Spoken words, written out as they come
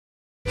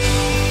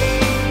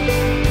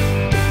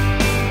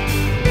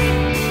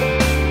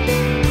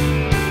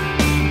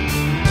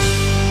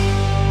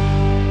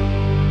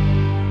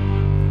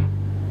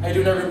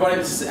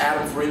everybody, this is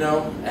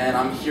Farino, and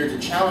I'm here to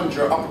challenge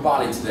your upper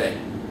body today.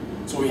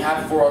 So what we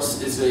have for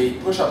us is a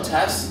push-up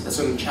test that's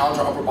going to challenge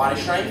our upper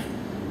body strength,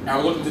 and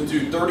we're looking to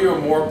do 30 or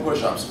more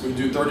push-ups. If we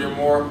do 30 or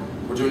more,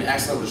 we're doing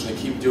excellent. We're just going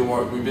to keep doing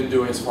what we've been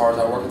doing as far as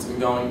our workouts have been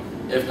going.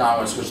 If not,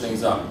 we're going to switch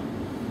things up.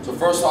 So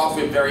first off,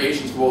 we have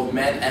variations for both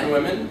men and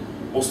women.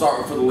 We'll start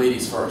with for the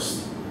ladies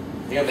first.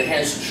 You have the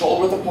hands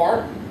shoulder width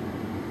apart,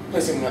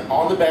 placing them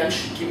on the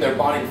bench, keeping their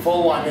body in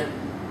full alignment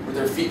with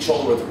their feet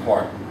shoulder width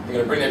apart. They're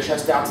going to bring their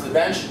chest down to the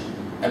bench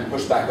and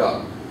push back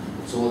up.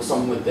 So look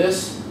something like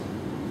this.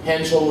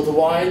 Hands shoulder width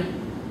wide,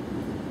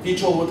 feet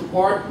shoulder width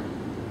apart,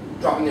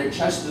 dropping their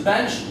chest to the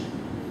bench,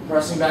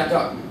 pressing back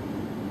up.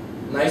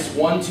 Nice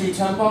 1-2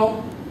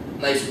 tempo,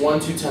 nice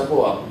 1-2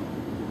 tempo up.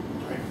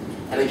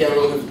 And again,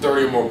 we're looking for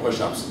 30 or more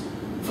push-ups.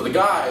 For the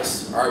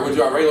guys, all right, we'll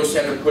do our regular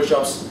standard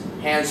push-ups,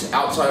 hands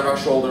outside of our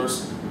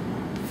shoulders,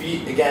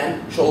 feet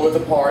again, shoulder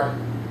width apart,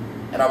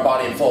 and our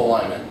body in full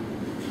alignment.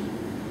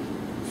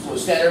 So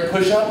standard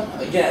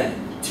push-up, again,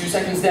 2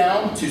 seconds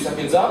down, 2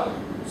 seconds up.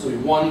 So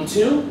 1,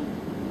 2,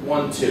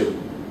 1, 2,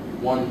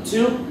 1,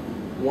 2,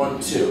 1,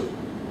 2.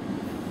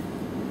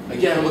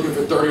 Again, I'm looking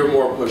for 30 or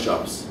more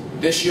push-ups.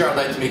 This year, I'd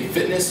like to make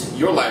fitness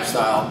your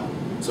lifestyle.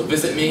 So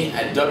visit me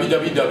at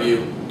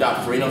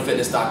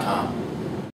www.farinofitness.com.